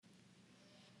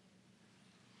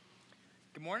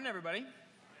Good morning, everybody.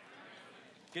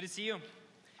 Good to see you.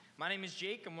 My name is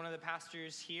Jake. I'm one of the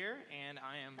pastors here, and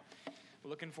I am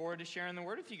looking forward to sharing the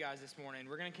word with you guys this morning.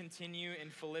 We're going to continue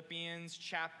in Philippians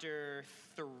chapter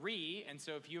 3, and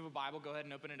so if you have a Bible, go ahead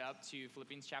and open it up to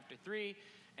Philippians chapter 3,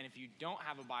 and if you don't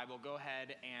have a Bible, go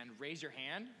ahead and raise your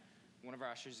hand. One of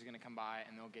our ushers is going to come by,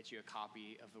 and they'll get you a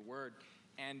copy of the word.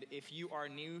 And if you are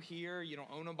new here, you don't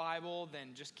own a Bible, then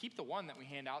just keep the one that we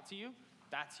hand out to you.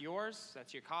 That's yours.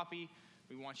 That's your copy.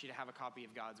 We want you to have a copy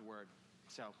of God's word.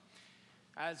 So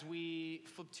as we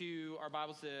flip to our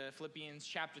Bibles to Philippians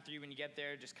chapter 3, when you get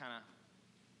there, just kind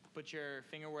of put your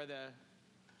finger where the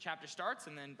chapter starts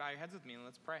and then bow your heads with me and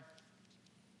let's pray.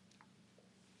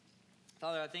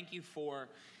 Father, I thank you for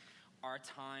our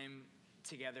time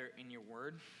together in your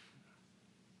word.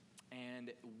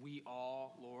 And we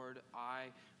all, Lord,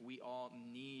 we all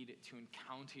need to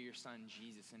encounter your son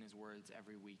Jesus in his words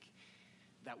every week,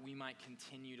 that we might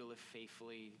continue to live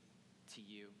faithfully to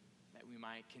you, that we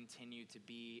might continue to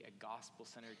be a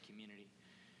gospel-centered community.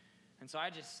 And so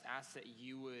I just ask that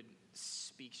you would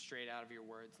speak straight out of your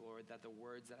words, Lord, that the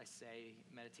words that I say,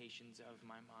 meditations of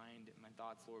my mind, and my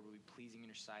thoughts, Lord, would be pleasing in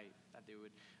your sight, that they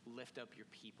would lift up your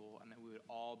people, and that we would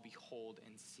all behold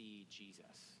and see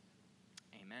Jesus.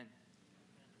 Amen.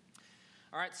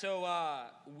 All right, so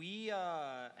we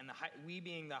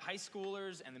being the high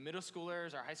schoolers and the middle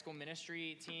schoolers, our high school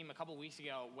ministry team, a couple weeks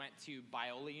ago went to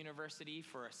Biola University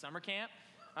for a summer camp.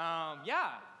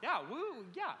 Yeah,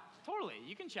 totally.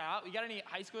 You can shout. We got any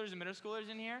high schoolers and middle schoolers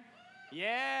in here?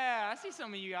 Yeah, I see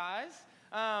some of you guys.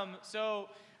 So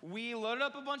we loaded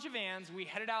up a bunch of vans. We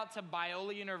headed out to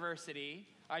Biola University.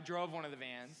 I drove one of the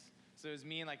vans. So it was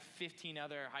me and like 15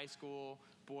 other high school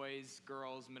boys,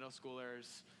 girls, middle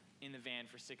schoolers in the van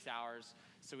for 6 hours.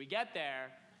 So we get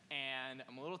there, and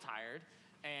I'm a little tired,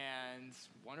 and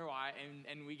wonder why.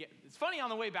 And we get, it's funny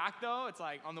on the way back though, it's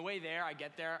like on the way there, I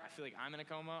get there, I feel like I'm in a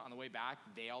coma. On the way back,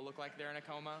 they all look like they're in a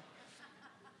coma.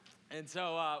 And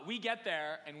so we get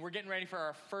there, and we're getting ready for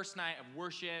our first night of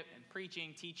worship and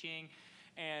preaching, teaching,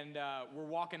 and we're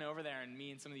walking over there, and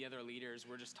me and some of the other leaders,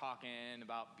 we're just talking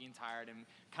about being tired, and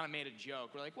kind of made a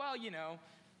joke. We're like, well, you know,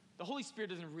 the Holy Spirit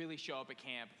doesn't really show up at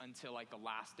camp until like the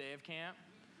last day of camp.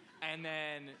 And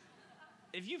then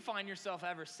if you find yourself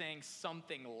ever saying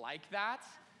something like that,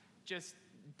 just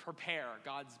prepare.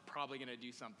 God's probably going to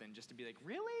do something just to be like,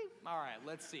 really? All right,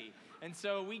 let's see. And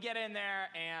so we get in there,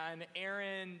 and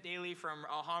Aaron Daly from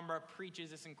Alhambra preaches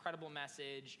this incredible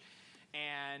message.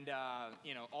 And,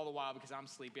 all the while, because I'm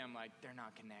sleepy, I'm like, they're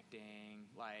not connecting.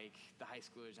 Like, the high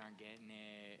schoolers aren't getting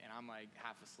it. And I'm like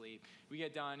half asleep. We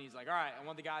get done. He's like, all right, I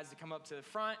want the guys to come up to the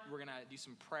front. We're going to do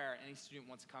some prayer. Any student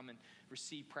wants to come and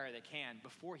receive prayer, they can.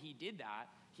 Before he did that,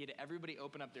 he had everybody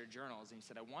open up their journals. And he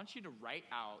said, I want you to write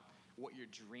out what your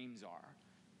dreams are,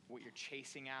 what you're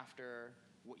chasing after,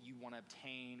 what you want to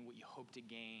obtain, what you hope to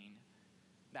gain,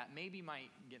 that maybe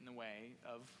might get in the way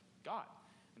of God.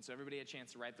 And so everybody had a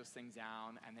chance to write those things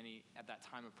down, and then he, at that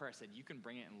time of prayer, said, you can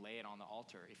bring it and lay it on the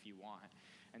altar if you want.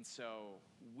 And so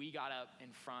we got up in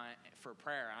front for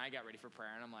prayer, and I got ready for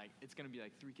prayer, and I'm like, it's going to be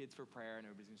like 3 kids for prayer, and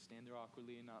everybody's going to stand there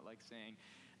awkwardly and not like sing.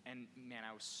 And man,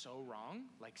 I was so wrong,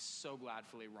 like so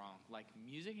gladfully wrong. Like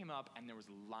music came up, and there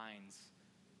was lines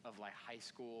of like high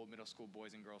school, middle school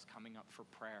boys and girls coming up for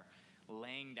prayer,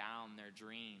 laying down their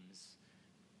dreams,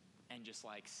 and just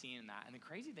like seeing that. And the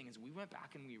crazy thing is we went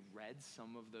back and we read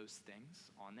some of those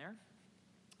things on there,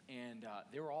 and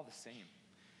they were all the same.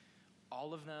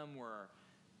 All of them were,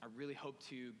 I really hope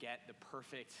to get the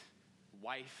perfect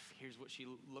wife. Here's what she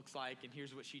looks like, and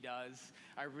here's what she does.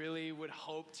 I really would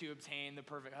hope to obtain the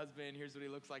perfect husband. Here's what he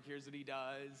looks like. Here's what he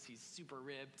does. He's super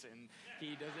ripped, and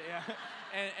he does it.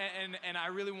 Yeah. And I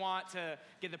really want to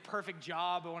get the perfect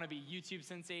job. I want to be a YouTube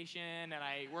sensation, and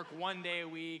I work 1 day a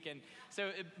week. And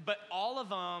so, but all of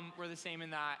them were the same in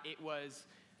that it was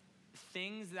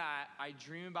things that I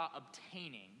dream about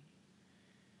obtaining.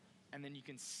 And then you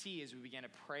can see as we began to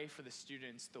pray for the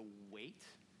students, the weight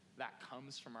that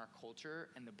comes from our culture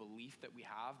and the belief that we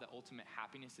have that ultimate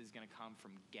happiness is going to come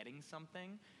from getting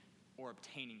something or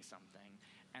obtaining something.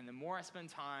 And the more I spend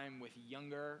time with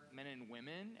younger men and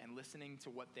women and listening to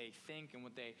what they think and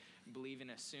what they believe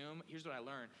and assume, here's what I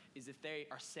learned, is if they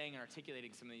are saying and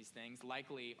articulating some of these things,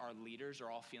 likely our leaders are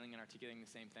all feeling and articulating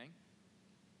the same thing.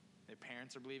 Their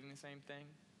parents are believing the same thing.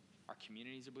 Our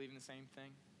communities are believing the same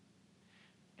thing.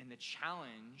 And the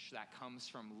challenge that comes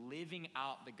from living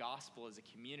out the gospel as a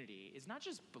community is not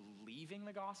just believing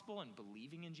the gospel and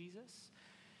believing in Jesus.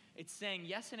 It's saying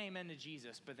yes and amen to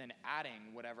Jesus, but then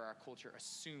adding whatever our culture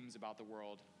assumes about the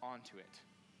world onto it.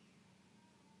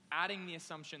 Adding the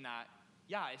assumption that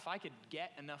Yeah, if I could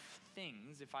get enough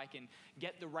things, if I can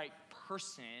get the right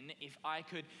person, if I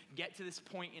could get to this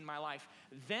point in my life,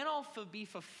 then I'll be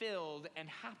fulfilled and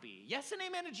happy. Yes and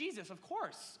amen to Jesus, of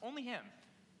course, only him.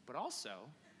 But also,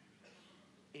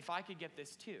 if I could get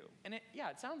this too. And it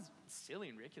sounds silly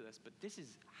and ridiculous, but this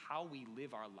is how we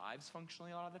live our lives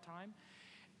functionally a lot of the time.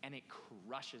 And it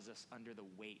crushes us under the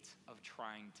weight of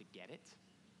trying to get it.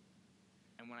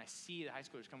 And when I see the high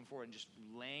schoolers coming forward and just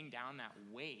laying down that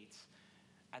weight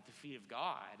at the feet of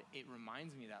God, it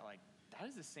reminds me that that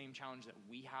is the same challenge that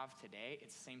we have today.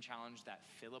 It's the same challenge that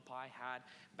Philippi had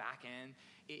back in.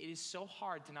 It is so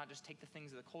hard to not just take the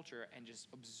things of the culture and just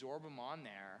absorb them on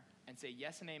there and say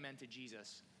yes and amen to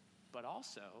Jesus, but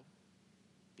also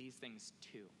these things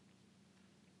too.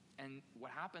 And what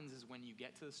happens is when you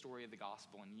get to the story of the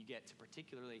gospel and you get to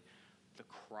particularly the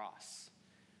cross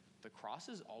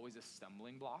is always a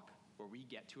stumbling block where we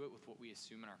get to it with what we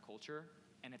assume in our culture,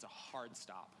 and it's a hard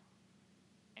stop.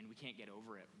 And we can't get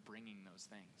over it bringing those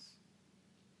things.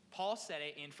 Paul said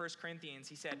it in 1 Corinthians.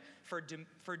 He said,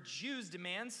 for Jews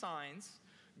demand signs,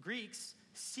 Greeks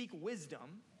seek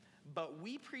wisdom, but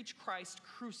we preach Christ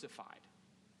crucified.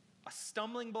 A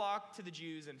stumbling block to the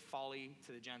Jews and folly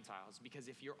to the Gentiles. Because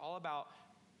if you're all about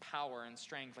power and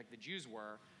strength like the Jews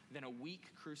were, then a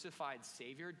weak crucified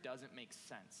Savior doesn't make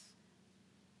sense.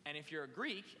 And if you're a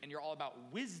Greek and you're all about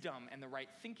wisdom and the right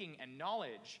thinking and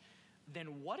knowledge,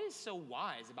 then what is so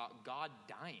wise about God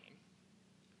dying?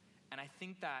 And I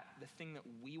think that the thing that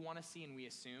we want to see and we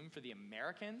assume for the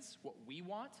Americans, what we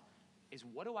want is,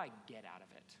 what do I get out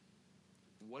of it?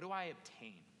 What do I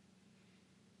obtain?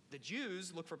 The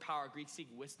Jews look for power, Greeks seek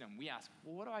wisdom. We ask,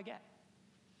 well, what do I get?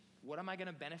 What am I going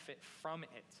to benefit from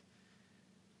it?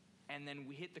 And then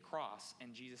we hit the cross,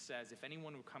 and Jesus says, if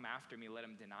anyone will come after me, let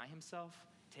him deny himself,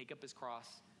 take up his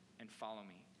cross, and follow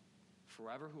me. For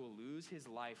whoever who will lose his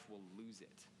life will lose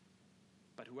it.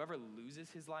 But whoever loses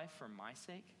his life for my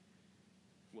sake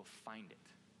will find it.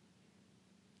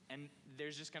 And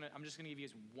I'm just gonna give you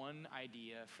one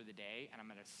idea for the day, and I'm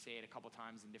gonna say it a couple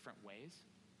times in different ways.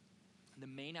 The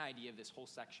main idea of this whole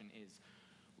section is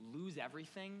lose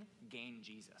everything, gain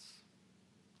Jesus.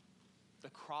 The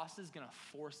cross is going to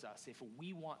force us, if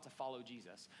we want to follow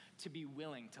Jesus, to be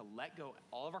willing to let go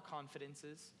all of our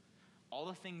confidences, all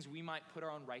the things we might put our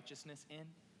own righteousness in,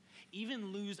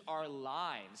 even lose our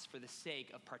lives for the sake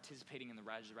of participating in the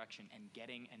resurrection and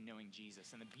getting and knowing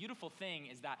Jesus. And the beautiful thing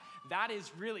is that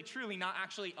is really, truly not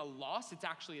actually a loss. It's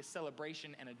actually a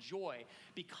celebration and a joy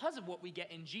because of what we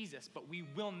get in Jesus, but we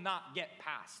will not get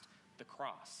past the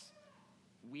cross.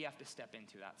 We have to step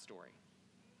into that story.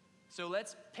 So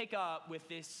let's pick up with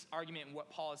this argument and what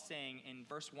Paul is saying in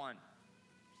verse 1.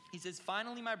 He says,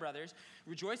 finally, my brothers,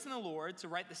 rejoice in the Lord. To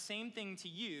write the same thing to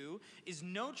you is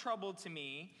no trouble to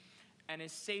me and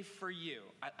is safe for you.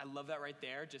 I love that right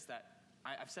there. Just that,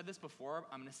 I've said this before.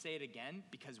 I'm going to say it again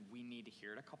because we need to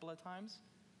hear it a couple of times.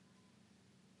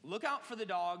 Look out for the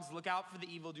dogs. Look out for the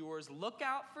evildoers. Look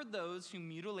out for those who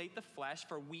mutilate the flesh,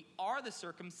 for we are the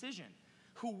circumcision,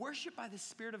 who worship by the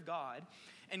Spirit of God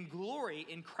and glory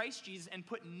in Christ Jesus and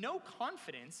put no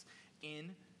confidence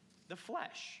in the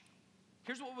flesh.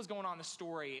 Here's what was going on in the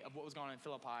story of what was going on in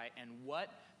Philippi and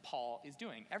what Paul is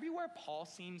doing. Everywhere Paul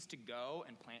seems to go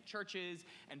and plant churches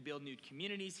and build new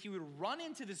communities, he would run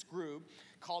into this group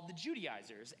called the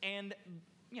Judaizers. And,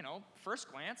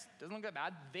 first glance, doesn't look that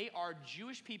bad. They are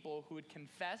Jewish people who would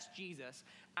confess Jesus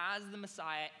as the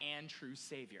Messiah and true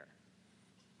Savior.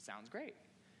 Sounds great.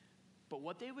 But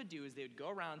what they would do is they would go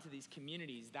around to these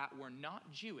communities that were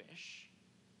not Jewish,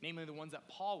 namely the ones that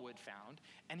Paul would found,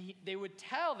 and they would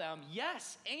tell them,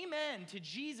 yes, amen to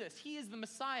Jesus, he is the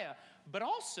Messiah, but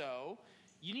also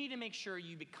you need to make sure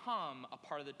you become a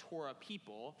part of the Torah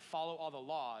people, follow all the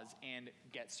laws, and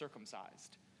get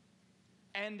circumcised.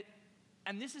 And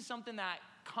this is something that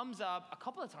comes up a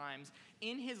couple of times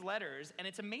in his letters, and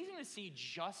it's amazing to see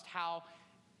just how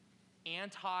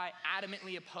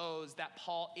adamantly opposed that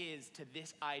Paul is to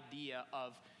this idea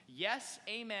of yes,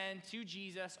 amen to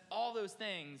Jesus, all those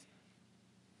things,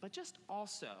 but just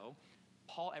also,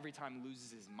 Paul every time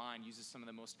loses his mind, uses some of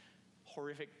the most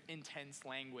horrific, intense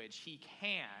language he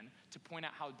can to point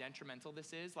out how detrimental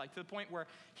this is, like to the point where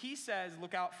he says,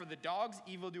 look out for the dogs,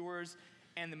 evildoers,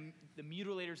 and the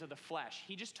mutilators of the flesh.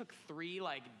 He just took 3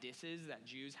 disses that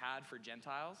Jews had for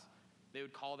Gentiles. They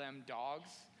would call them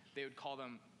dogs. They would call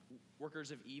them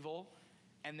workers of evil.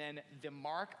 And then the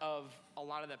mark of a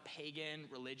lot of the pagan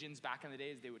religions back in the day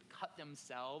is they would cut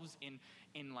themselves in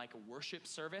a worship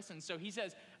service. And so he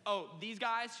says, oh, these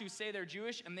guys who say they're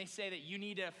Jewish and they say that you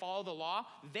need to follow the law,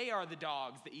 they are the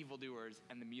dogs, the evildoers,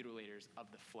 and the mutilators of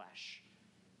the flesh.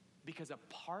 Because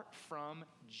apart from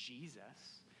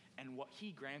Jesus and what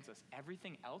he grants us,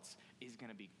 everything else is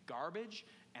going to be garbage,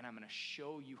 and I'm going to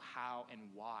show you how and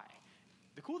why.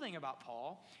 The cool thing about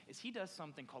Paul is he does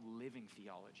something called living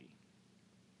theology,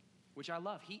 which I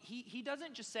love. He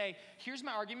doesn't just say, here's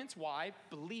my arguments why,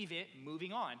 believe it,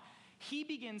 moving on. He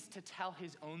begins to tell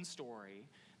his own story,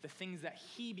 the things that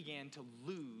he began to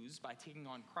lose by taking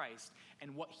on Christ,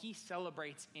 and what he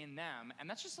celebrates in them. And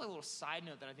that's just a little side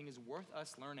note that I think is worth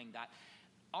us learning, that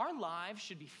our lives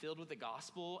should be filled with the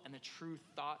gospel and the true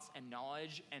thoughts and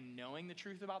knowledge and knowing the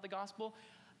truth about the gospel.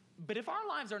 But if our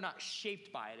lives are not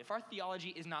shaped by it, if our theology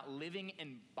is not living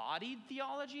embodied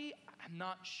theology, I'm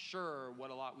not sure what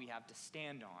a lot we have to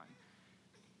stand on.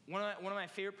 One of my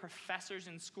favorite professors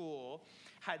in school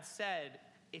had said,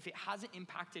 if it hasn't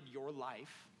impacted your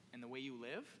life and the way you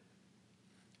live,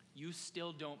 you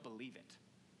still don't believe it.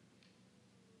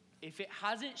 If it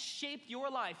hasn't shaped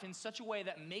your life in such a way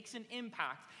that makes an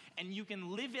impact and you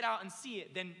can live it out and see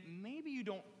it, then maybe you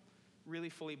don't really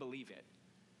fully believe it,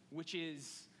 which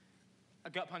is a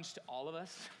gut punch to all of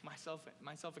us,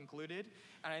 myself included.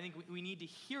 And I think we need to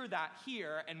hear that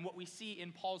here. And what we see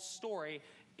in Paul's story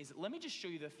is, let me just show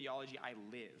you the theology I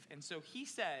live. And so he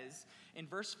says in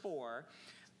verse 4,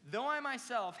 though I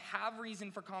myself have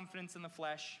reason for confidence in the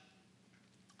flesh,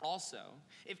 also,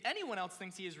 if anyone else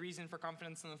thinks he has reason for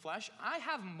confidence in the flesh, I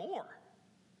have more.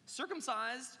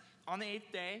 Circumcised on the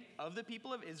 8th day, of the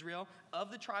people of Israel,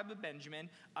 of the tribe of Benjamin,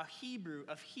 a Hebrew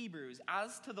of Hebrews,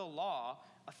 as to the law,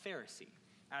 a Pharisee,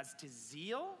 as to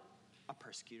zeal, a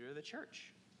persecutor of the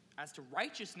church, as to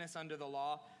righteousness under the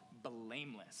law,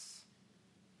 blameless.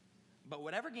 But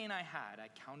whatever gain I had, I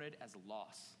counted as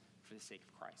loss for the sake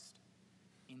of Christ.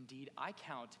 Indeed, I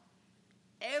count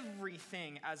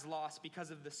everything as loss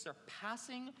because of the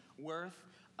surpassing worth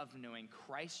of knowing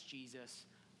Christ Jesus,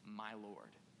 my Lord.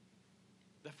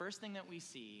 The first thing that we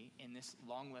see in this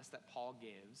long list that Paul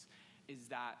gives is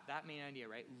that main idea,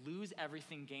 right? Lose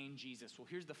everything, gain Jesus. Well,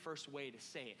 here's the first way to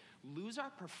say it. Lose our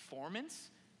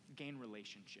performance, gain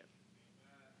relationship.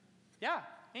 Yeah,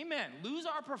 amen. Lose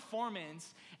our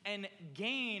performance and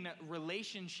gain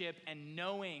relationship and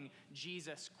knowing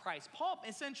Jesus Christ. Paul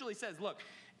essentially says, look,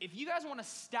 if you guys want to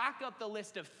stack up the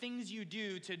list of things you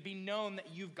do to be known that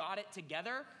you've got it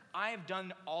together, I have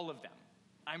done all of them.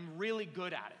 I'm really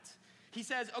good at it. He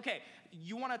says, okay,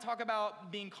 you want to talk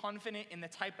about being confident in the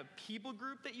type of people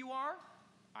group that you are?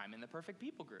 I'm in the perfect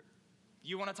people group.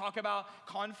 You want to talk about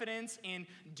confidence in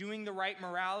doing the right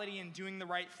morality and doing the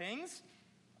right things?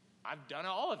 I've done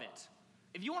all of it.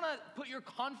 If you want to put your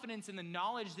confidence in the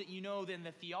knowledge that you know, then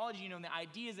the theology you know, and the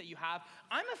ideas that you have,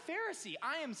 I'm a Pharisee.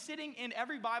 I am sitting in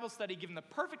every Bible study giving the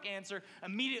perfect answer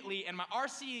immediately, and my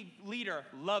RC leader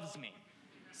loves me,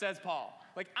 says Paul.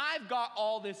 Like, I've got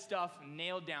all this stuff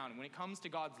nailed down. When it comes to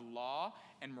God's law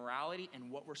and morality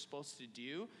and what we're supposed to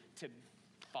do to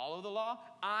follow the law,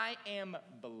 I am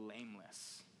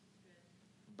blameless.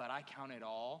 But I count it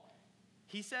all.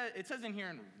 It says in here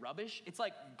in rubbish. It's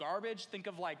like garbage. Think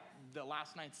of like the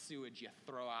last night's sewage you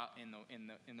throw out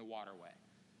in the waterway.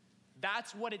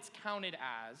 That's what it's counted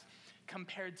as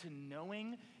compared to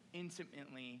knowing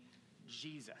intimately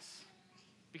Jesus.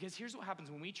 Because here's what happens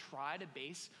when we try to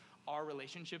base our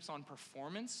relationships on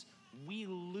performance, we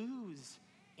lose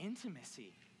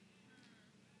intimacy.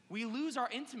 We lose our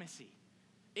intimacy.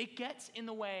 It gets in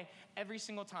the way every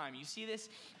single time. You see this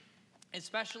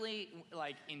especially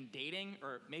like in dating,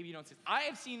 or maybe you don't see this. I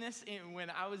have seen this when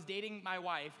I was dating my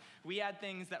wife. We had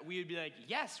things that we would be like,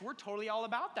 yes, we're totally all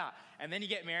about that. And then you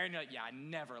get married and you're like, yeah, I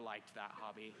never liked that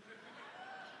hobby.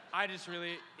 I just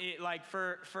really,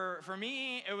 for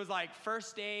me, it was like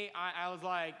first date, I was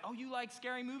like, oh, you like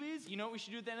scary movies? You know what we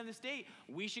should do at the end of this date?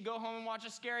 We should go home and watch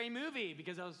a scary movie,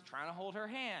 because I was trying to hold her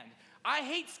hand. I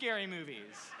hate scary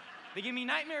movies. They give me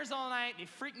nightmares all night. They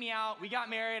freak me out. We got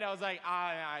married. I was like,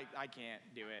 I can't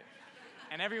do it.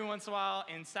 And every once in a while,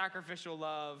 in sacrificial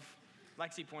love,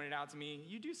 Lexi pointed out to me,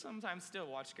 you do sometimes still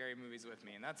watch scary movies with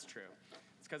me, and that's true.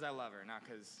 It's because I love her, not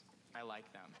because I like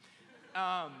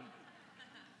them.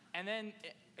 And then,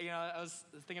 I was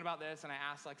thinking about this, and I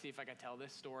asked Lexi if I could tell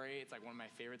this story. It's like one of my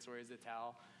favorite stories to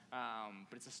tell,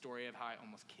 but it's a story of how I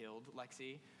almost killed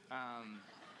Lexi.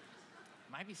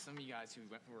 Might be some of you guys who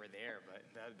were there, but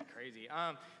that would be crazy.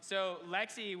 So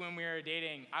Lexi, when we were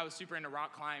dating, I was super into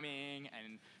rock climbing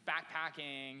and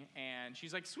backpacking, and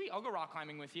she's like, sweet, I'll go rock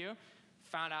climbing with you.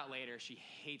 Found out later she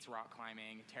hates rock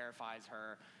climbing, terrifies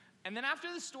her. And then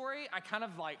after the story, I kind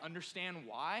of like understand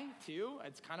why, too.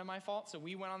 It's kind of my fault. So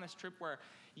we went on this trip where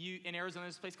in Arizona,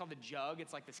 there's a place called the Jug.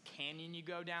 It's like this canyon you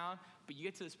go down, but you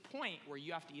get to this point where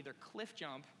you have to either cliff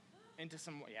jump into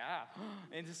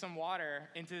some water,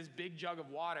 into this big jug of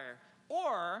water.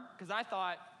 Or, because I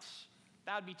thought,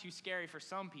 that would be too scary for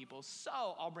some people, so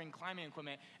I'll bring climbing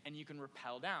equipment and you can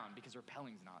rappel down, because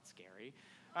rappelling's not scary.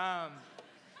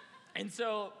 And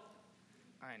so,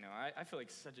 I know, I feel like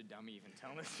such a dummy even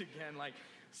telling this again.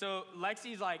 So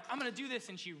Lexi's like, I'm going to do this,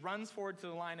 and she runs forward to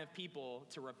the line of people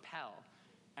to rappel.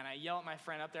 And I yell at my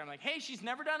friend up there, I'm like, hey, she's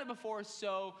never done it before,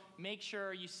 so make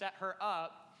sure you set her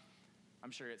up. I'm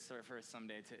sure it's for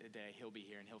someday today he'll be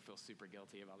here and he'll feel super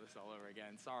guilty about this all over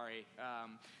again. Sorry.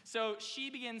 So she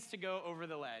begins to go over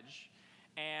the ledge,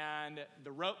 and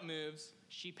the rope moves.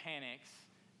 She panics,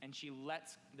 and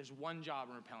there's one job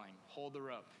in rappelling, hold the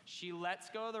rope. She lets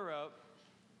go of the rope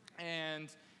and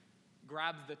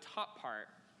grabs the top part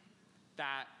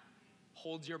that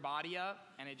holds your body up,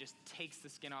 and it just takes the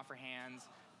skin off her hands,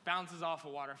 bounces off a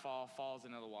waterfall, falls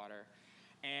into the water.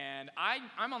 And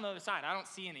I'm on the other side. I don't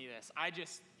see any of this. I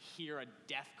just hear a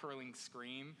death-curling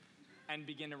scream and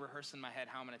begin to rehearse in my head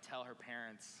how I'm going to tell her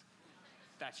parents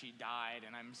that she died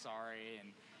and I'm sorry.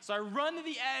 And so I run to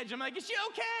the edge. I'm like, is she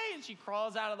okay? And she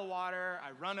crawls out of the water. I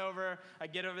run over. I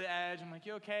get over the edge. I'm like,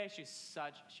 you okay? She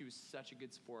was such a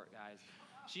good sport, guys.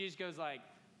 She just goes like,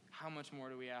 how much more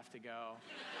do we have to go?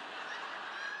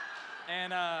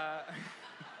 And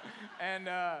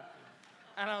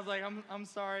I was like, I'm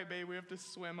sorry, babe, we have to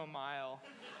swim a mile.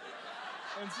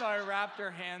 And so I wrapped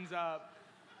her hands up,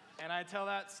 and I tell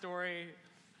that story,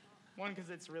 one, because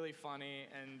it's really funny,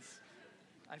 and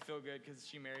I feel good because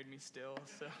she married me still,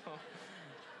 so.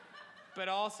 But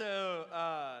also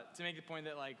to make the point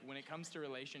that, when it comes to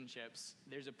relationships,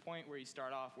 there's a point where you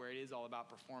start off where it is all about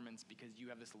performance because you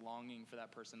have this longing for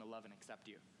that person to love and accept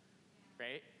you,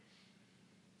 right?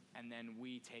 And then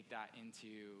we take that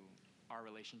into our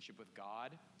relationship with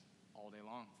God all day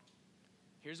long.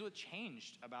 Here's what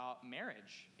changed about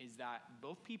marriage is that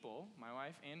both people, my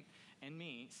wife and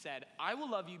me, said, I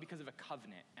will love you because of a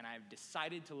covenant, and I've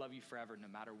decided to love you forever no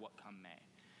matter what come may.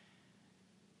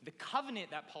 The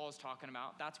covenant that Paul is talking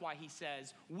about, that's why he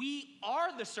says, we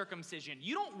are the circumcision.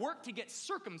 You don't work to get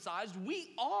circumcised. We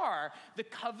are the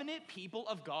covenant people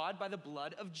of God by the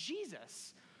blood of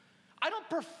Jesus. I don't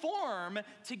perform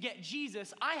to get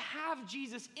Jesus. I have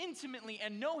Jesus intimately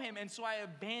and know him, and so I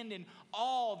abandon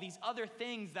all these other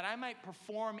things that I might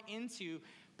perform into,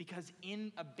 because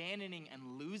in abandoning and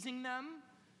losing them,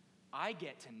 I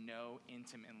get to know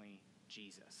intimately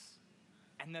Jesus.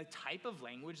 And the type of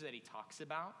language that he talks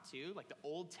about, too, like the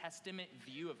Old Testament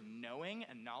view of knowing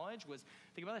and knowledge was,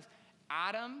 think about this,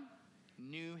 Adam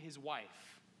knew his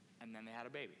wife, and then they had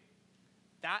a baby.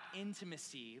 That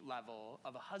intimacy level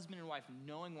of a husband and wife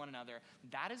knowing one another,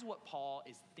 that is what Paul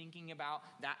is thinking about,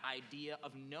 that idea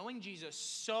of knowing Jesus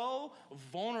so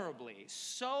vulnerably,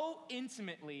 so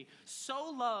intimately,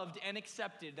 so loved and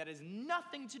accepted that has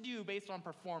nothing to do based on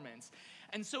performance.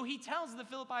 And so he tells the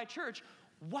Philippi church,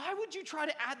 why would you try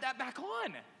to add that back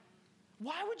on?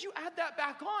 Why would you add that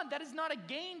back on? That is not a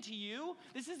gain to you.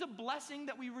 This is a blessing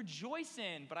that we rejoice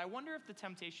in. But I wonder if the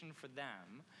temptation for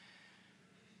them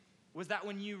was that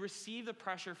when you receive the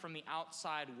pressure from the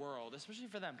outside world, especially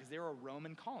for them, because they were a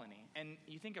Roman colony, and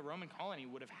you think a Roman colony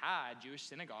would have had Jewish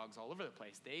synagogues all over the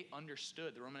place. They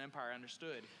understood, the Roman Empire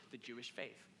understood the Jewish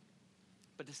faith.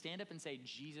 But to stand up and say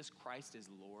Jesus Christ is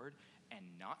Lord and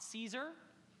not Caesar,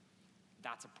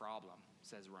 that's a problem,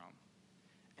 says Rome.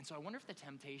 And so I wonder if the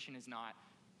temptation is not,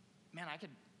 man, I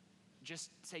could just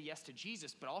say yes to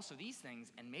Jesus, but also these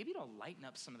things, and maybe it'll lighten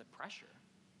up some of the pressure.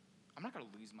 I'm not going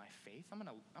to lose my faith. I'm going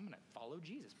to follow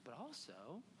Jesus. But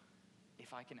also,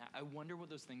 if I can, I wonder what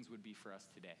those things would be for us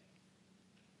today.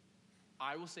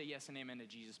 I will say yes and amen to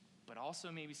Jesus, but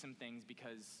also maybe some things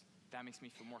because that makes me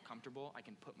feel more comfortable. I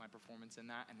can put my performance in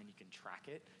that, and then you can track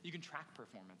it. You can track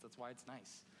performance. That's why it's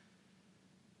nice.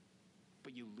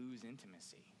 But you lose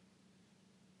intimacy.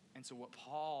 And so what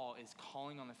Paul is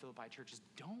calling on the Philippi church is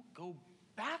don't go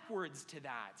backwards to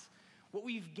that. What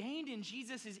we've gained in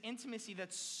Jesus is intimacy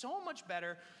that's so much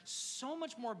better, so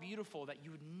much more beautiful that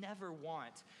you would never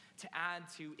want to add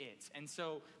to it. And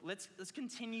so let's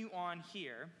continue on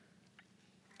here.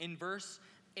 In verse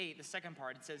 8, the second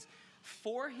part, it says,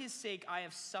 for his sake I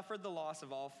have suffered the loss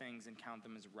of all things and count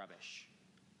them as rubbish,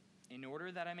 in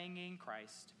order that I may gain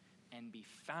Christ and be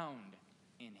found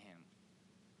in him.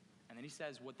 And then he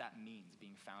says what that means,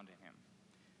 being found in him.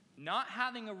 Not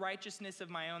having a righteousness of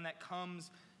my own that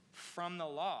comes from the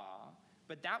law,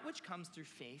 but that which comes through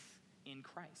faith in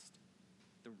Christ.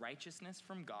 The righteousness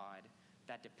from God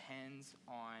that depends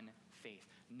on faith.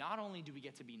 Not only do we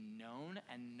get to be known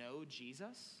and know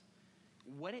Jesus,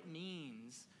 what it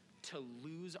means to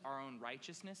lose our own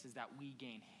righteousness is that we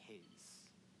gain his.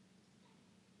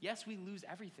 Yes, we lose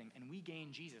everything and we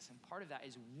gain Jesus. And part of that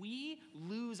is we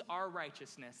lose our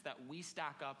righteousness that we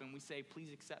stack up and we say,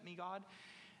 please accept me, God.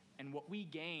 And what we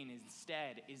gain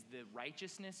instead is the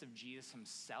righteousness of Jesus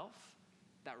himself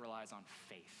that relies on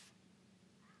faith,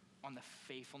 on the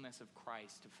faithfulness of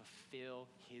Christ to fulfill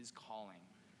his calling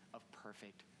of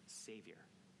perfect Savior.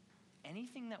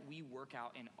 Anything that we work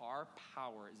out in our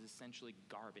power is essentially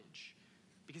garbage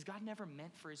because God never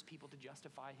meant for his people to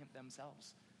justify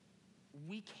themselves.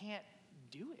 We can't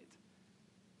do it.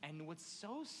 And what's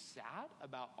so sad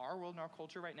about our world and our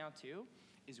culture right now too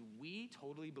is we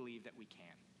totally believe that we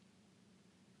can.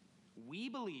 We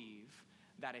believe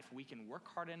that if we can work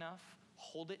hard enough,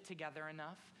 hold it together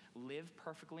enough, live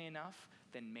perfectly enough,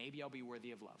 then maybe I'll be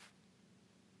worthy of love.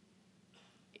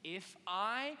 If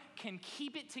I can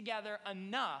keep it together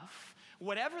enough,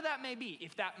 whatever that may be,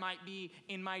 if that might be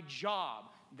in my job,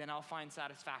 then I'll find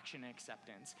satisfaction and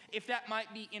acceptance. If that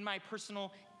might be in my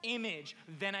personal image,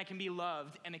 then I can be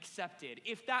loved and accepted.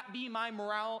 If that be my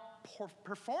moral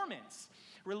performance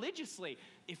religiously,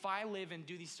 if I live and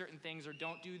do these certain things or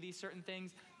don't do these certain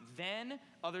things, then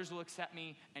others will accept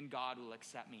me and God will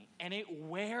accept me. And it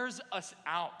wears us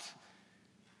out.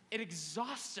 It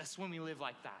exhausts us when we live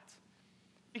like that.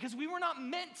 Because we were not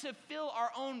meant to fill our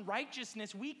own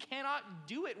righteousness. We cannot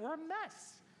do it. We're a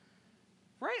mess.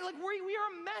 Right? Like we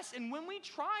are a mess. And when we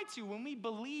try to, when we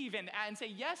believe and say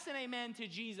yes and amen to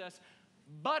Jesus,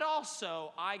 but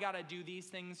also I got to do these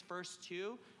things first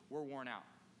too, we're worn out.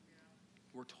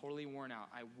 We're totally worn out.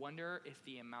 I wonder if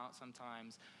the amount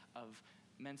sometimes of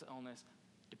mental illness,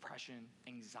 depression,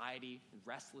 anxiety,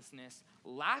 restlessness,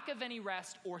 lack of any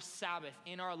rest or Sabbath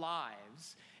in our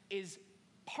lives is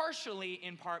partially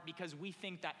in part because we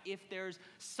think that if there's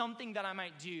something that I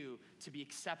might do to be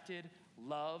accepted,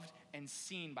 loved, and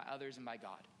seen by others and by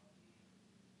God.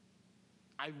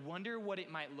 I wonder what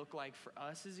it might look like for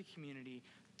us as a community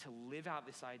to live out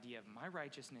this idea of my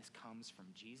righteousness comes from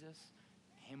Jesus,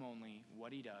 him only,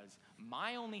 what he does.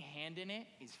 My only hand in it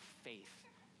is faith,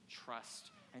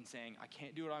 trust, and saying, I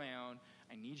can't do it on my own.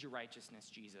 I need your righteousness,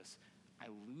 Jesus. I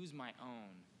lose my own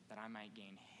that I might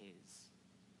gain his.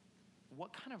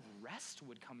 What kind of rest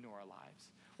would come to our lives?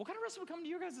 What kind of rest would come to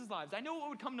your guys' lives? I know what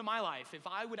would come to my life if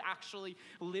I would actually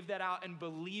live that out and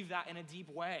believe that in a deep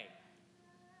way.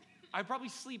 I'd probably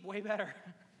sleep way better.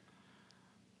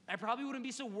 I probably wouldn't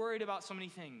be so worried about so many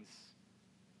things.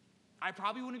 I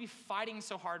probably wouldn't be fighting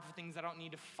so hard for things I don't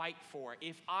need to fight for.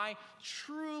 If I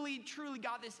truly, truly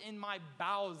got this in my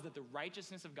bowels that the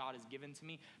righteousness of God is given to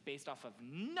me based off of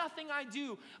nothing I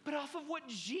do, but off of what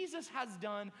Jesus has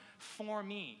done for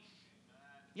me.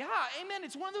 Yeah, amen.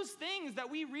 It's one of those things that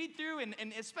we read through, and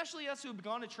especially us who have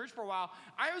gone to church for a while.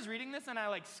 I was reading this, and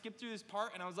I skipped through this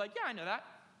part, and I was like, yeah, I know that.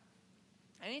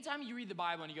 Anytime you read the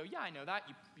Bible and you go, yeah, I know that,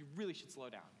 you really should slow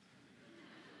down.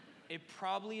 It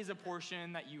probably is a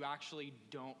portion that you actually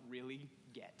don't really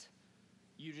get.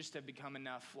 You just have become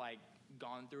enough,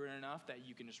 gone through it enough that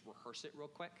you can just rehearse it real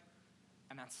quick,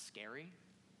 and that's scary.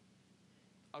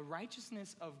 A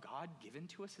righteousness of God given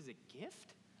to us as a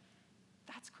gift?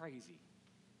 That's crazy.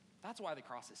 That's why the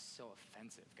cross is so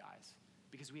offensive, guys,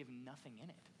 because we have nothing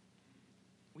in it.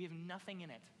 We have nothing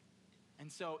in it.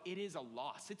 And so it is a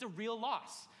loss. It's a real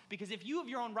loss, because if you have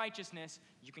your own righteousness,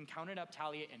 you can count it up,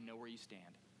 tally it, and know where you stand.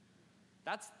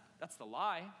 That's the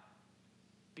lie,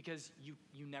 because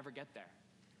you never get there.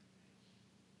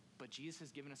 But Jesus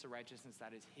has given us a righteousness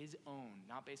that is his own,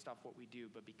 not based off what we do,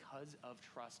 but because of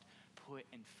trust put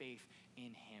and faith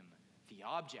in him. The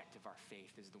object of our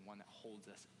faith is the one that holds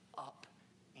us up.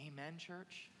 Amen,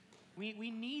 church? We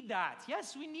need that.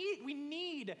 Yes, we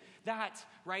need that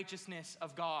righteousness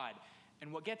of God.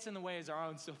 And what gets in the way is our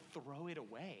own, so throw it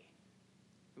away.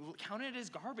 Count it as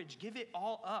garbage. Give it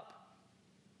all up.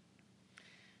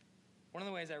 One of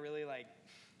the ways I really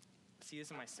see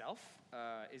this in myself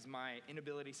is my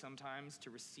inability sometimes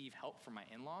to receive help from my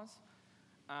in-laws.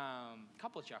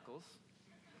 Couple of chuckles,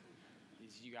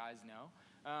 as you guys know.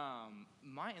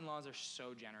 My in-laws are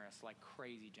so generous,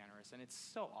 crazy generous, and it's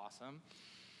so awesome.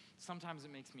 Sometimes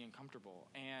it makes me uncomfortable,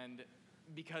 and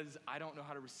because I don't know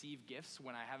how to receive gifts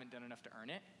when I haven't done enough to earn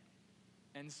it.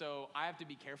 And so I have to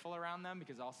be careful around them,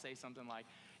 because I'll say something like,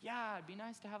 yeah, it'd be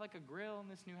nice to have a grill in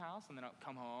this new house. And then I'll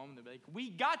come home and they'll be like, we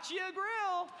got you a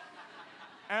grill.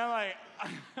 And I'm like,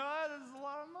 oh, this is a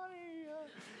lot of money.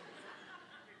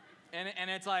 And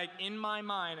it's in my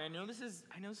mind, I know this is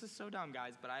so dumb,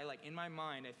 guys, but in my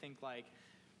mind, I think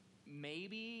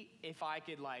maybe if I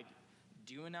could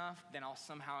do enough, then I'll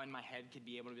somehow in my head could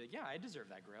be able to be like, yeah, I deserve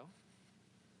that grill.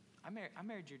 I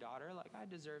married your daughter, I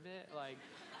deserve it.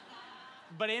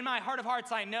 But in my heart of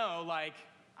hearts, I know,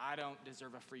 I don't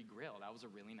deserve a free grill. That was a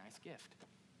really nice gift.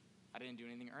 I didn't do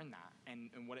anything to earn that.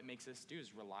 And what it makes us do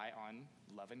is rely on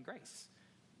love and grace,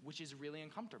 which is really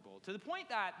uncomfortable. To the point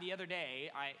that the other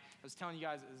day, I was telling you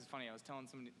guys, this is funny, I was telling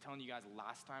you guys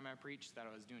last time I preached that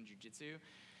I was doing jujitsu,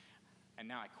 and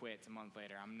now I quit. It's a month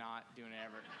later. I'm not doing it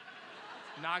ever.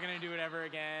 Not going to do it ever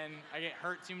again. I get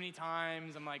hurt too many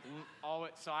times. I'm like,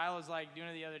 so I was like doing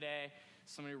it the other day.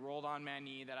 Somebody rolled on my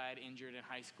knee that I had injured in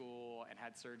high school and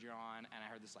had surgery on, and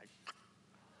I heard this like,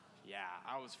 yeah,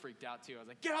 I was freaked out too. I was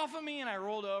like, get off of me, and I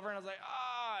rolled over, and I was like,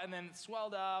 ah, and then it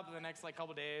swelled up, and the next like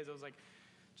couple days, I was like,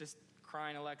 just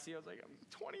crying Alexia. I was like, I'm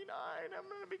 29, I'm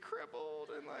going to be crippled,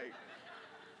 and like,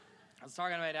 I was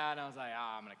talking to my dad, and I was like,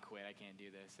 I'm going to quit, I can't do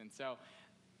this, and so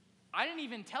I didn't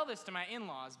even tell this to my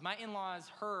in-laws. My in-laws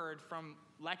heard from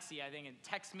Lexi, I think, and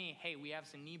text me, hey, we have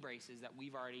some knee braces that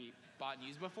we've already bought and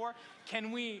used before.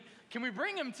 Can we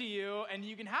bring them to you, and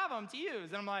you can have them to use?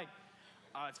 And I'm like,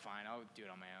 oh, it's fine. I'll do it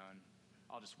on my own.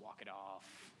 I'll just walk it off.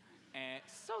 And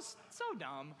so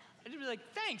dumb. I'd just be like,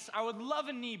 thanks, I would love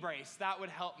a knee brace. That would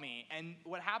help me. And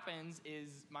what happens is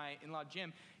my in-law,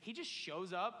 Jim, he just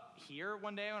shows up here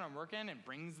one day when I'm working and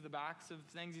brings the backs of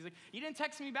things. He's like, you didn't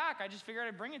text me back. I just figured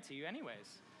I'd bring it to you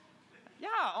anyways.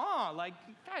 Yeah, like,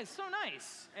 guys, so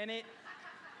nice. And it,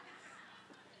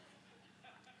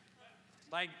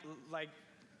 like,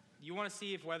 you want to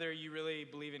see if whether you really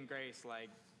believe in grace, like,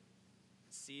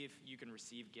 see if you can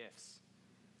receive gifts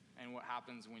and what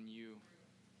happens when you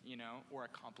know, or a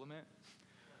compliment.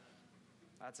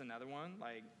 That's another one.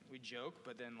 Like, we joke,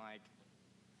 but then, like,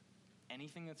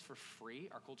 anything that's for free,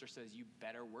 our culture says you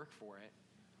better work for it.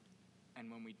 And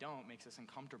when we don't, it makes us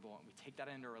uncomfortable. And we take that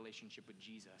into a relationship with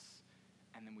Jesus.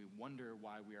 And then we wonder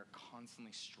why we are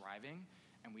constantly striving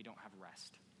and we don't have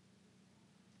rest.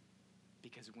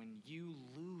 Because when you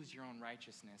lose your own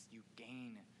righteousness, you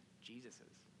gain Jesus's.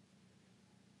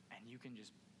 And you can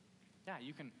just,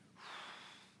 you can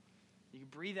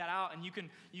breathe that out, and you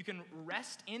can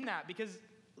rest in that, because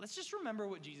let's just remember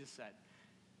what Jesus said.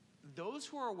 Those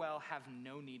who are well have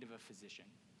no need of a physician.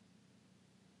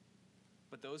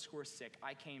 But those who are sick,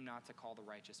 I came not to call the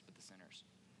righteous, but the sinners.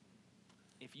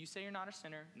 If you say you're not a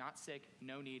sinner, not sick,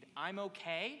 no need, I'm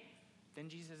okay, then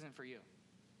Jesus isn't for you.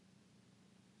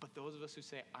 But those of us who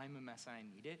say, I'm a mess and I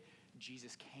need it,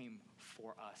 Jesus came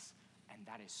for us. And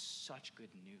that is such good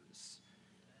news.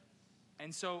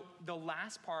 And so the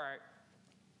last part,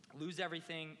 lose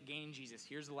everything, gain Jesus.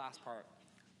 Here's the last part.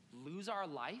 Lose our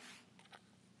life,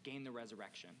 gain the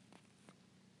resurrection.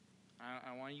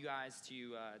 I want you guys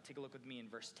to take a look with me in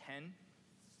verse 10.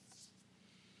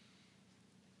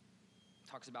 It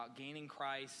talks about gaining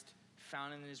Christ,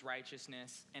 found in his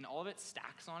righteousness, and all of it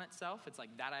stacks on itself. It's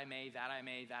like that I may, that I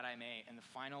may, that I may. And the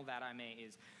final that I may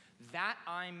is that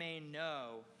I may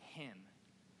know him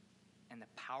and the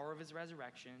power of his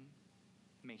resurrection,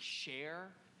 may share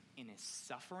in his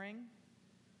suffering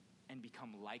and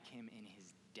become like him in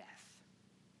his death,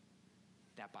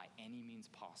 that by any means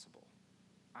possible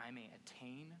I may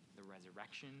attain the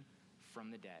resurrection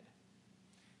from the dead.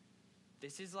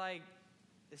 This is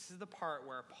the part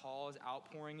where Paul is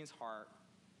outpouring his heart,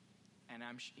 and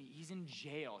he's in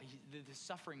jail. The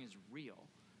suffering is real.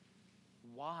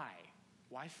 Why?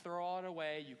 Why throw all it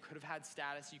away? You could have had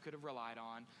status you could have relied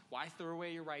on. Why throw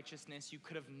away your righteousness? You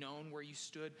could have known where you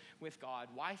stood with God.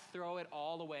 Why throw it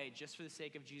all away just for the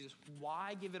sake of Jesus?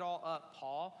 Why give it all up,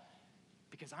 Paul?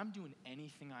 Because I'm doing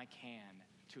anything I can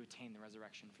to attain the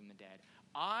resurrection from the dead.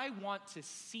 I want to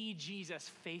see Jesus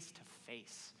face to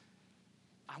face.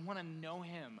 I want to know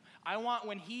him. I want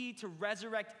to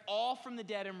resurrect all from the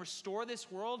dead and restore this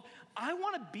world. I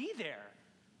want to be there.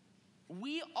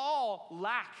 We all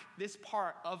lack this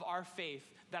part of our faith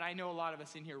that I know a lot of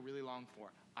us in here really long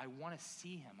for. I want to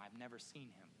see him. I've never seen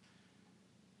him.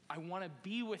 I want to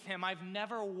be with him. I've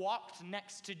never walked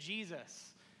next to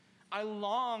Jesus. I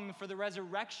long for the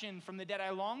resurrection from the dead. I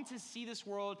long to see this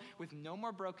world with no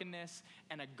more brokenness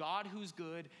and a God who's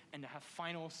good and to have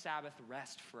final Sabbath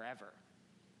rest forever.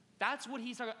 That's what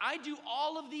he's talking about. I do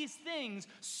all of these things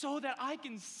so that I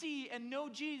can see and know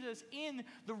Jesus in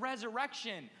the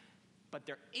resurrection. But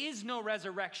there is no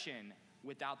resurrection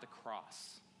without the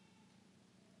cross.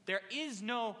 There is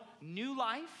no new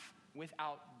life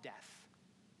without death.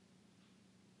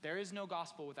 There is no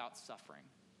gospel without suffering.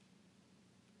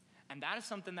 And that is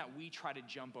something that we try to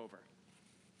jump over.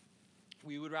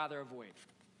 We would rather avoid.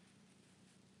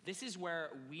 This is where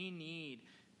we need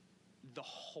the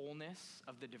wholeness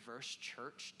of the diverse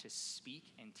church to speak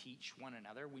and teach one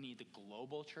another. We need the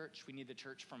global church. We need the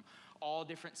church from all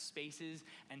different spaces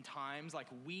and times. Like,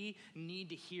 we need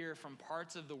to hear from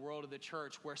parts of the world of the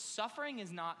church where suffering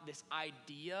is not this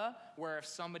idea where if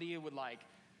somebody would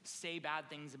say bad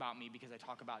things about me because I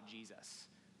talk about Jesus.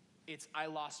 It's I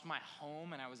lost my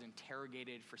home and I was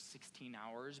interrogated for 16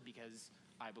 hours because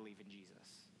I believe in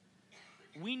Jesus.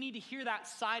 We need to hear that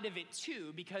side of it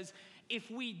too, because if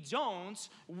we don't,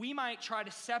 we might try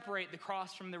to separate the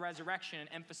cross from the resurrection and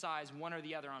emphasize one or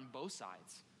the other on both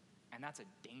sides. And that's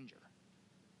a danger,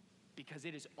 because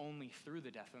it is only through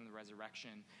the death and the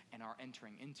resurrection and our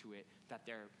entering into it that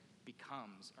there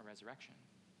becomes a resurrection.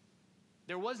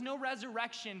 There was no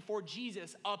resurrection for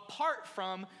Jesus apart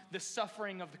from the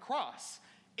suffering of the cross.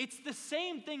 It's the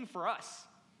same thing for us.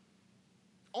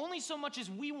 Only so much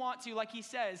as we want to, like he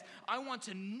says, I want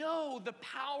to know the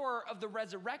power of the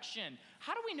resurrection.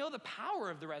 How do we know the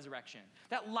power of the resurrection?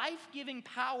 That life-giving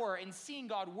power in seeing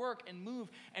God work and move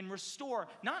and restore,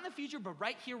 not in the future, but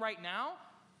right here, right now,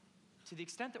 to the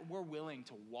extent that we're willing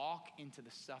to walk into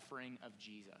the suffering of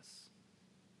Jesus.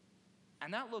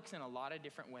 And that looks in a lot of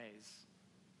different ways.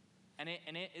 And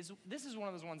this is one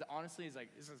of those ones that honestly is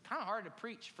this is kind of hard to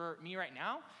preach for me right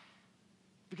now,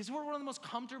 because we're one of the most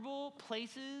comfortable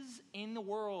places in the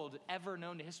world ever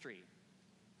known to history.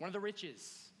 One of the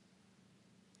richest.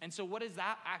 And so what does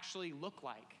that actually look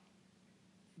like?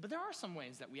 But there are some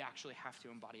ways that we actually have to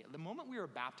embody it. The moment we were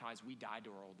baptized, we died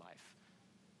to our old life.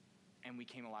 And we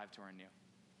came alive to our new.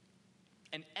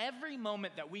 And every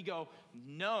moment that we go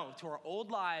no to our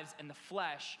old lives and the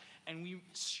flesh, and we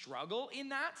struggle in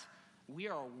that, we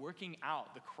are working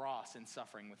out the cross and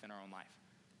suffering within our own life.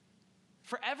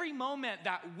 For every moment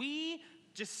that we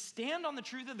just stand on the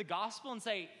truth of the gospel and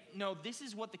say, no, this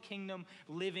is what the kingdom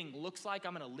living looks like,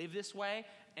 I'm going to live this way,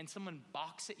 and someone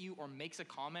balks at you or makes a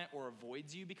comment or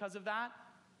avoids you because of that,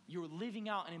 you're living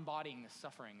out and embodying the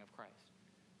suffering of Christ.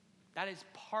 That is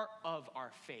part of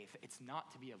our faith. It's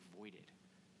not to be avoided.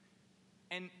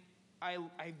 And I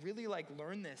really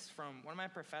learned this from one of my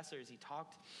professors. He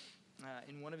talked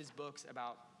in one of his books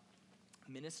about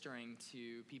ministering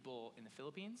to people in the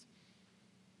Philippines.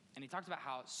 And he talked about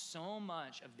how so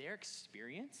much of their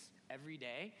experience every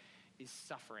day is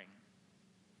suffering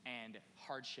and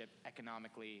hardship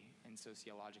economically and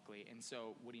sociologically. And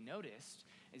so what he noticed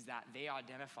is that they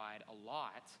identified a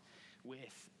lot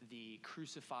with the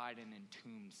crucified and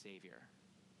entombed Savior.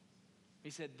 He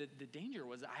said that the danger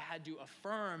was I had to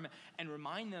affirm and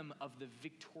remind them of the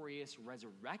victorious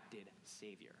resurrected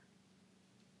Savior.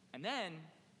 And then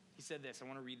he said this. I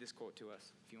want to read this quote to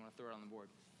us if you want to throw it on the board.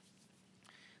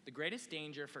 The greatest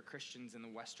danger for Christians in the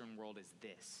Western world is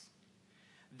this.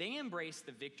 They embrace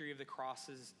the victory of the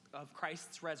crosses of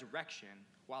Christ's resurrection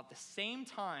while at the same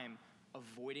time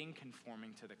avoiding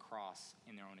conforming to the cross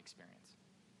in their own experience.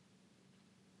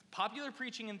 Popular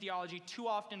preaching and theology too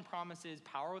often promises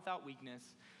power without weakness,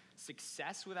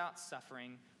 success without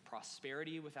suffering,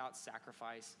 prosperity without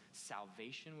sacrifice,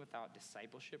 salvation without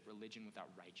discipleship, religion without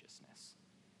righteousness.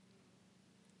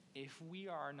 If we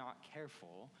are not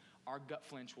careful, our gut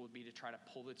flinch will be to try to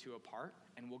pull the two apart,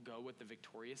 and we'll go with the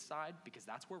victorious side because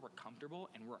that's where we're comfortable,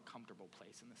 and we're a comfortable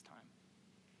place in this time.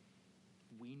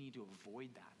 We need to avoid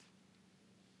that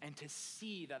and to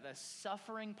see that the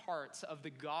suffering parts of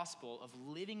the gospel of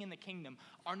living in the kingdom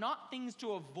are not things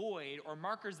to avoid or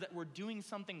markers that we're doing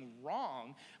something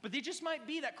wrong, but they just might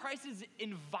be that Christ is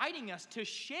inviting us to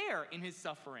share in his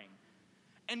suffering.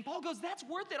 And Paul goes, that's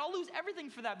worth it. I'll lose everything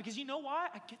for that because you know why?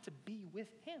 I get to be with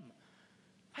him.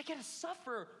 I get to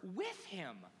suffer with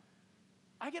him.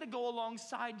 I get to go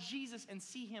alongside Jesus and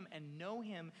see him and know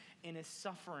him in his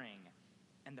suffering.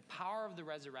 And the power of the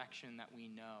resurrection that we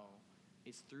know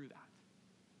is through that.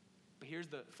 But here's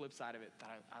the flip side of it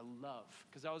that I love.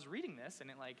 Because I was reading this and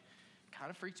it kind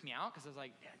of freaks me out because I was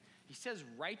like, he says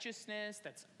righteousness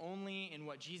that's only in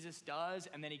what Jesus does.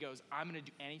 And then he goes, I'm going to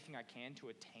do anything I can to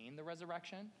attain the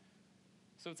resurrection.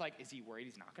 So it's is he worried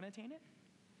he's not going to attain it?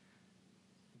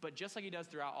 But just like he does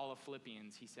throughout all of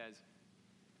Philippians, he says,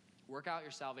 work out your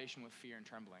salvation with fear and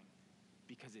trembling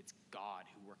because it's God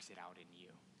who works it out in you.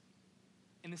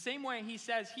 In the same way, he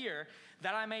says here,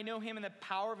 that I may know him in the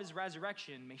power of his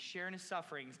resurrection, may share in his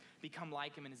sufferings, become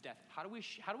like him in his death. How do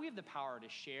we have the power to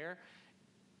share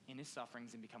in his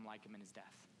sufferings and become like him in his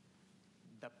death?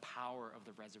 The power of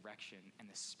the resurrection and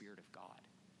the Spirit of God.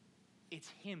 It's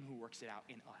him who works it out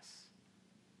in us.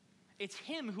 It's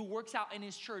him who works out in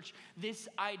his church this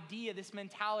idea, this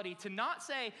mentality to not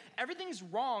say everything's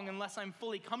wrong unless I'm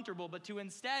fully comfortable, but to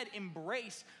instead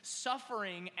embrace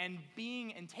suffering and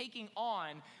being and taking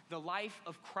on the life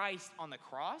of Christ on the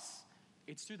cross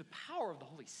It's through the power of the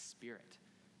Holy Spirit.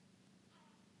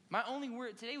 My only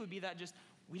word today would be that just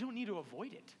we don't need to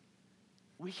avoid it.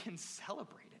 We can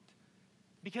celebrate it.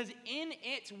 Because in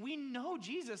it, we know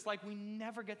Jesus like we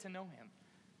never get to know him.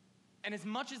 And as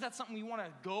much as that's something we want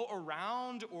to go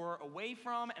around or away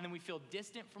from, and then we feel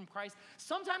distant from Christ,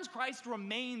 sometimes Christ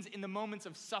remains in the moments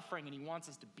of suffering, and he wants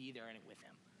us to be there in it with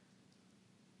him.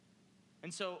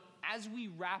 And so as we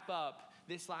wrap up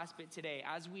this last bit today,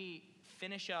 as we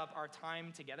finish up our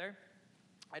time together,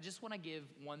 I just want to give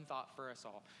one thought for us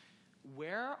all.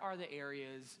 Where are the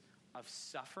areas of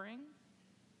suffering,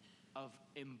 of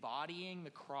embodying the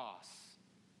cross,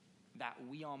 that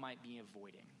we all might be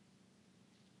avoiding,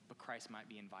 but Christ might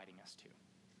be inviting us to?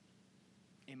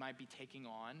 It might be taking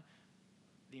on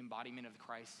the embodiment of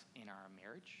Christ in our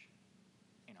marriage,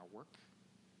 in our work,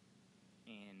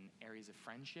 in areas of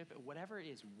friendship, whatever it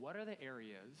is. What are the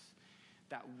areas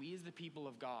that we as the people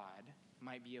of God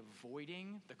might be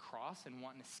avoiding the cross and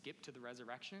wanting to skip to the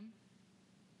resurrection,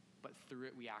 but through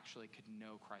it we actually could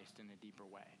know Christ in a deeper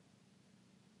way?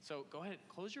 So go ahead,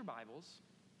 close your Bibles.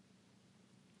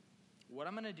 What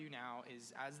I'm going to do now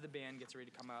is, as the band gets ready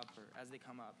to come up, or as they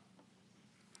come up,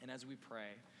 and as we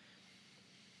pray,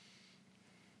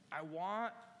 I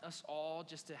want us all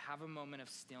just to have a moment of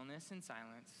stillness and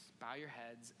silence, bow your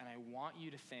heads, and I want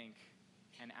you to think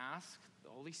and ask the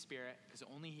Holy Spirit, because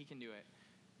only he can do it,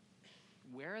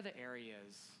 where are the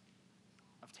areas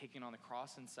of taking on the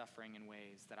cross and suffering in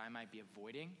ways that I might be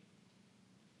avoiding?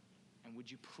 And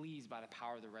would you please, by the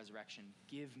power of the resurrection,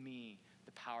 give me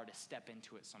the power to step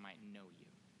into it so I might know you?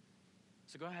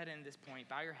 So go ahead and at this point,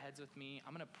 bow your heads with me.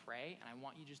 I'm going to pray, and I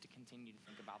want you just to continue to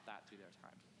think about that through their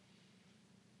time.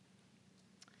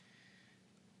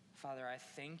 Father, I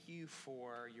thank you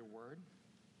for your word,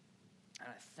 and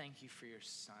I thank you for your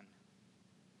Son.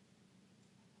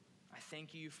 I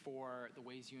thank you for the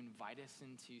ways you invite us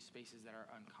into spaces that are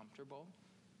uncomfortable,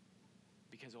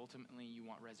 because ultimately you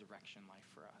want resurrection life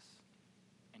for us,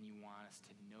 and you want us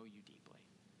to know you deeply.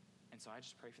 And so I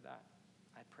just pray for that.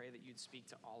 I pray that you'd speak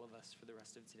to all of us for the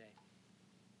rest of today.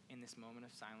 In this moment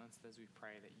of silence, as we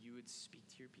pray, that you would speak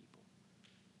to your people,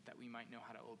 that we might know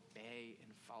how to obey and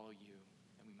follow you,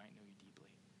 that we might know you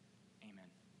deeply.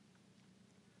 Amen.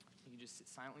 You can just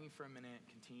sit silently for a minute,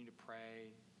 continue to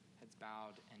pray, heads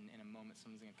bowed, and in a moment,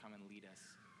 someone's going to come and lead us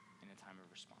in a time of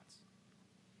response.